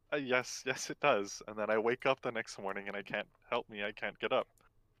 Yes, it does. And then I wake up the next morning and I can't help me. I can't get up.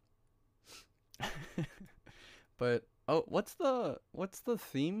 But oh, what's the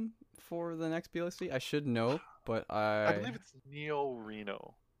theme for the next PLC? I should know, but I believe it's Neo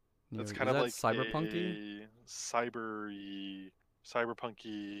Reno. It's kind is of that like cyberpunky? a cyberpunky.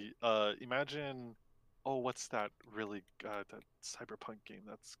 Imagine, oh, what's that really that cyberpunk game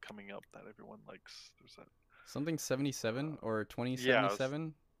that's coming up that everyone likes? There's that. Something 77 or Yeah,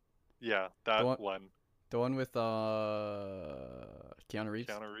 2077? yeah, The that one one. the one with Keanu Reeves?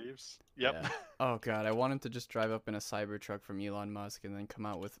 Keanu Reeves. Yep. Yeah. Oh god, I want him to just drive up in a Cybertruck from Elon Musk and then come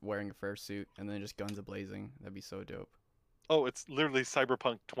out with wearing a fursuit and then just guns a blazing. That'd be so dope. Oh, it's literally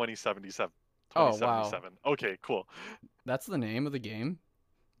Cyberpunk 2077. Oh wow. 2077. Okay, cool. That's the name of the game?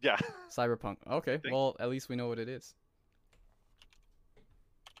 Yeah. Cyberpunk. Okay, Thank well, at least we know what it is.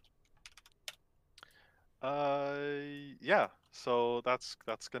 yeah. So that's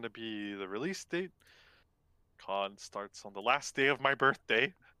gonna be the release date. Con starts on the last day of my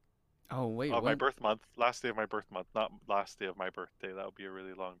birthday, Oh wait, of my when? birth month. Last day of my birth month, not last day of my birthday. That would be a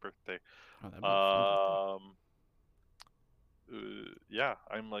really long birthday. Oh, that'd be a fun birthday. Um, yeah,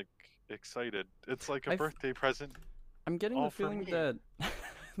 I'm like excited. It's like a I birthday present I'm getting all the for feeling me. that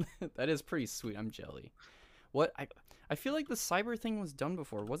that is pretty sweet. I'm jelly. What I feel like the cyber thing was done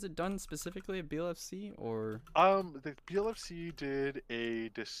before. Was it done specifically at BLFC or? The BLFC did a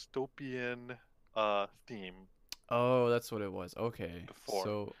dystopian theme Oh, that's what it was. Okay. before.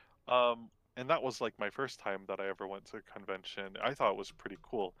 So, And that was like my first time that I ever went to a convention. I thought it was pretty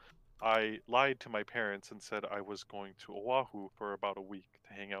cool. I lied to my parents and said I was going to Oahu for about a week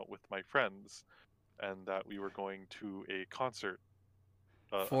to hang out with my friends. and that we were going to a concert,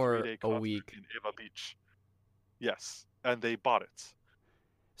 a For 3-day a concert week. in Eva Beach. Yes, and they bought it.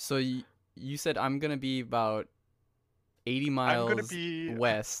 So you said I'm gonna be about 80 I'm gonna miles be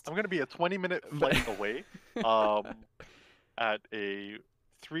west. I'm gonna be a 20-minute But flight away. Um, at a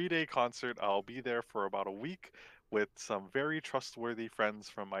 3-day concert. I'll be there for about a week with some very trustworthy friends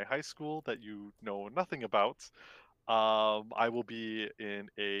from my high school that you know nothing about. I will be in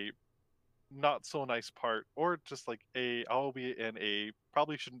a not so nice part, or just like I'll be in a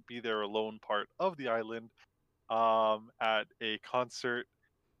probably shouldn't be there alone part of the island, at a concert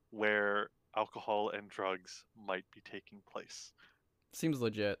where alcohol and drugs might be taking place. seems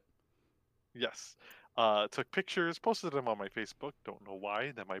legit. Yes. Took pictures, posted them on my Facebook. Don't know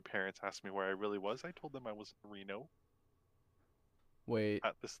why. Then my parents asked me where I really was. I told them I was in Reno Wait,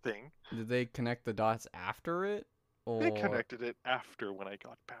 at this thing. did they connect the dots after it? They Or connected it after when I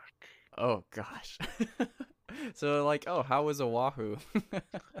got back. oh gosh. So like, oh, how was Oahu?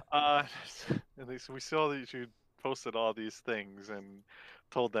 Uh, and we saw that you posted all these things and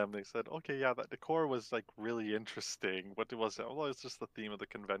told them. They said, okay, yeah, that decor was like really interesting. What was it? Well, it's just the theme of the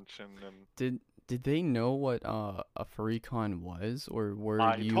convention. And Did did they know what a FurryCon was, or were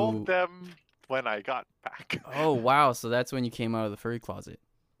I told you? them when I got back. Oh wow, so that's when you came out of the furry closet.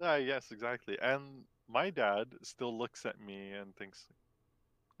 Yes, exactly. And my dad still looks at me and thinks,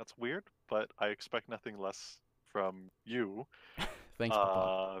 that's weird, but I expect nothing less from you. Thanks, Papa.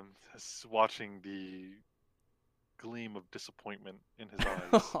 Watching the gleam of disappointment in his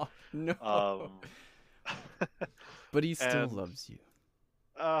eyes. Oh, no. Um, But he still and loves you.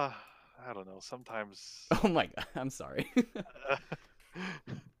 uh, I don't know. Sometimes, Oh my god, I'm sorry.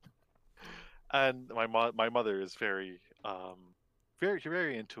 and my mother is very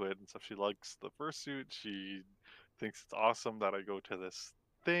into it and stuff. She likes the fursuit. She thinks it's awesome that I go to this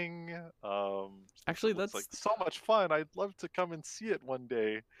thing. Thinks Actually, it looks like so much fun. I'd love to come and see it one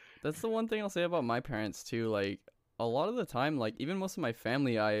day. that's the one thing I'll say about my parents too. Like a lot of the time, like even most of my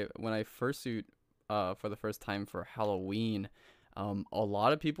family, I when I fursuit for the first time for Halloween, a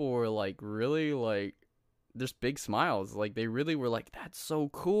lot of people were like really like just big smiles. Like they really were like, that's so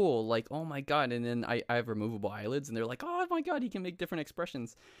cool. Like, oh my god. And then I have removable eyelids and they're like, oh my god, he can make different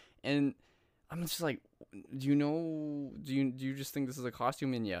expressions. And I'm just like, do you just think this is a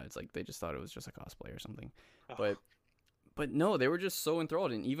costume? And yeah, it's like they just thought it was just a cosplay or something. Ugh. But no, they were just so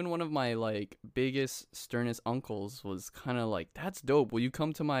enthralled. And even one of my like biggest sternest uncles was kind of like, that's dope. Will you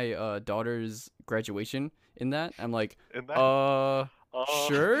come to my daughter's graduation in that? I'm like, And that, uh uh,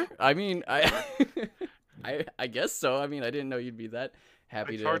 sure. I mean, I sure. I guess so. I mean, I didn't know you'd be that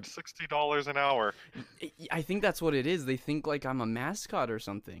I happy to. charge $60 an hour. I think that's what it is. They think like I'm a mascot or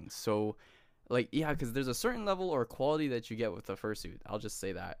something. So, like, yeah, because there's a certain level or quality that you get with the fursuit. I'll just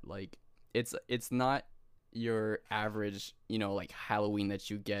say that. Like, it's not your average, like Halloween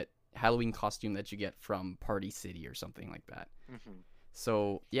costume that you get from Party City or something like that. Hmm.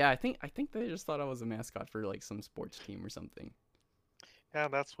 So yeah, I think they just thought I was a mascot for like some sports team or something. Yeah,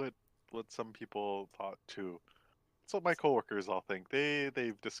 that's what some people thought too. That's what my coworkers all think.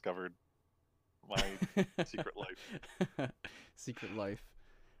 They've discovered my secret life. Secret life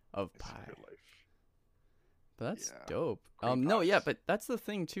of My pie. secret life. But that's Yeah, dope. cream No, yeah, pies. but that's the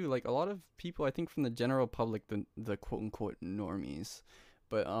thing too. Like a lot of people, I think from the general public, the quote unquote normies,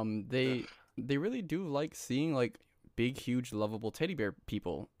 but Ugh. they really do like seeing like big, huge, lovable teddy bear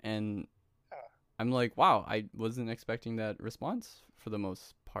people, and Yeah, I'm like, wow, I wasn't expecting that response for the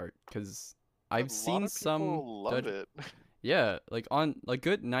most part, because a I've lot seen of some people love judge. it. Yeah, like on like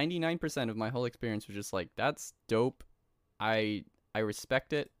good 99% of my whole experience was just like, that's dope. I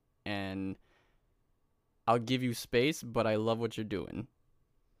respect it, and I'll give you space, but I love what you're doing.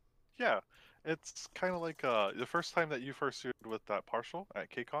 Yeah, it's kind of like the first time that you first sued with that partial at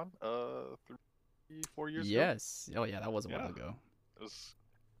KCON, 3, 4 years ago. Yes. Oh yeah, that was a while Yeah, ago. it was.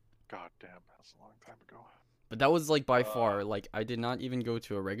 God damn, that was a long time ago. But that was like by Uh, far, like I did not even go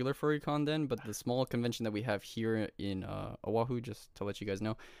to a regular furry con then, but the small convention that we have here in Oahu, just to let you guys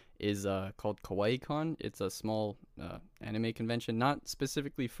know, is called Kawaii Con. It's a small anime convention, not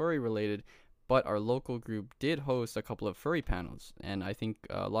specifically furry related, but our local group did host a couple of furry panels, and I think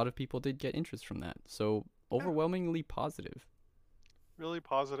a lot of people did get interest from that. So yeah, overwhelmingly positive. really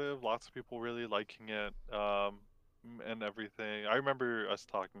positive. Lots of people really liking it. And everything. I remember us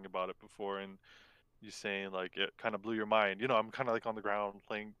talking about it before, and you saying like it kind of blew your mind. I'm kind of like on the ground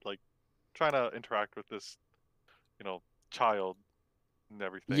playing, like trying to interact with this, you know, child and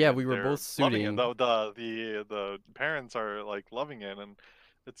everything, Yeah, we and were they're both loving it. suiting. The parents are like loving it, and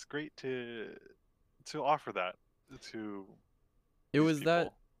it's great to offer that to It these was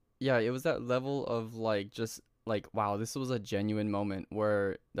that people. yeah, it was that level of like just like wow, this was a genuine moment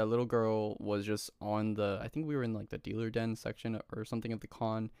where that little girl was just on the I think we were in like the dealer den section or something of the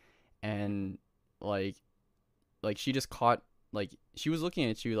con, and like she just caught like she was looking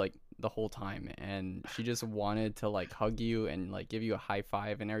at you like the whole time, and she just wanted to like hug you and like give you a high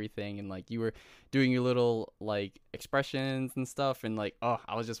five and everything, and like you were doing your little like expressions and stuff, and like oh,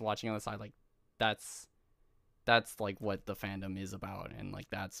 I was just watching on the side like that's like what the fandom is about, and like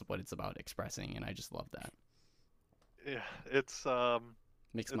that's what it's about expressing, and I just love that. Yeah,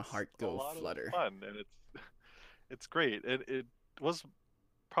 Makes my it's heart a go lot of flutter. fun, and it's great. It was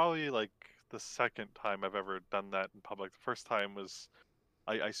probably like the second time I've ever done that in public. The first time was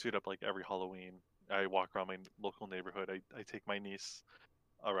I suit up like every Halloween. I walk around my local neighborhood. I take my niece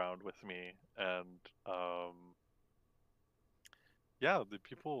around with me, and yeah, the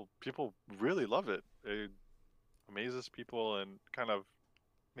people really love it. It amazes people and kind of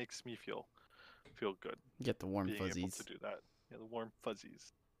makes me feel good Get the warm being able to fuzzies, do that. Yeah, the warm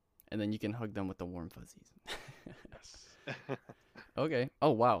fuzzies. and then you can hug them with the warm fuzzies. Yes. Okay.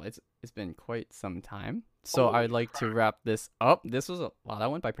 Oh wow, it's been quite some time. So I'd Holy like to crap. wrap this up. This was a wow, that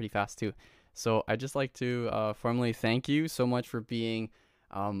went by pretty fast too. So I'd just like to formally thank you so much for being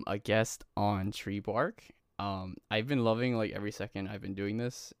a guest on Tree Bark. I've been loving like every second I've been doing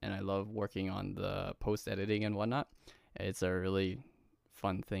this, and I love working on the post editing and whatnot. It's a really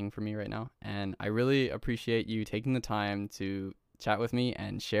fun thing for me right now, and I really appreciate you taking the time to chat with me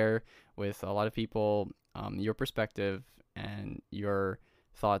and share with a lot of people your perspective and your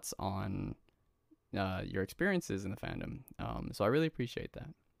thoughts on your experiences in the fandom. So I really appreciate that.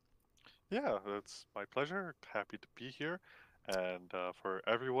 Yeah, it's my pleasure. Happy to be here. And for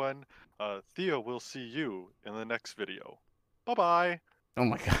everyone, Theo will see you in the next video. Bye bye. Oh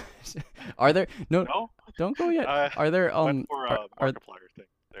my gosh, are there no? No, Don't go yet. I Are there went for a Markiplier thing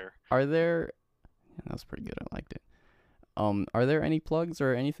there. are there? Yeah, that was pretty good. I liked it. Are there any plugs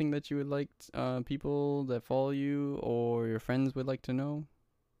or anything that you would like people that follow you or your friends would like to know?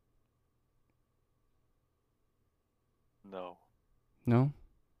 No, No.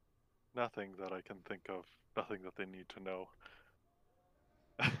 nothing that I can think of. Nothing that they need to know.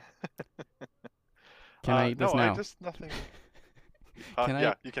 Can I eat this No, I now? just nothing. Can I?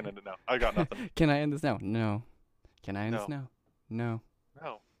 Yeah, you can end it now. I got nothing. Can I end this now? No. Can I end this No, now? No.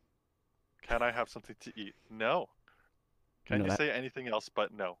 no. Can I have something to eat? No. You Can know you that. say anything else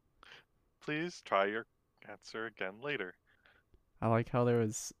but no? Please try your answer again later. I like how there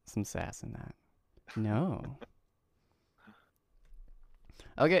was some sass in that. No.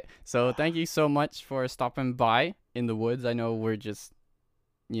 Okay, so thank you so much for stopping by in the woods. I know we're just,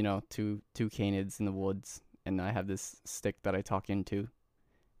 two canids in the woods, and I have this stick that I talk into.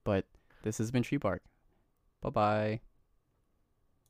 But this has been Tree Bark. Bye bye.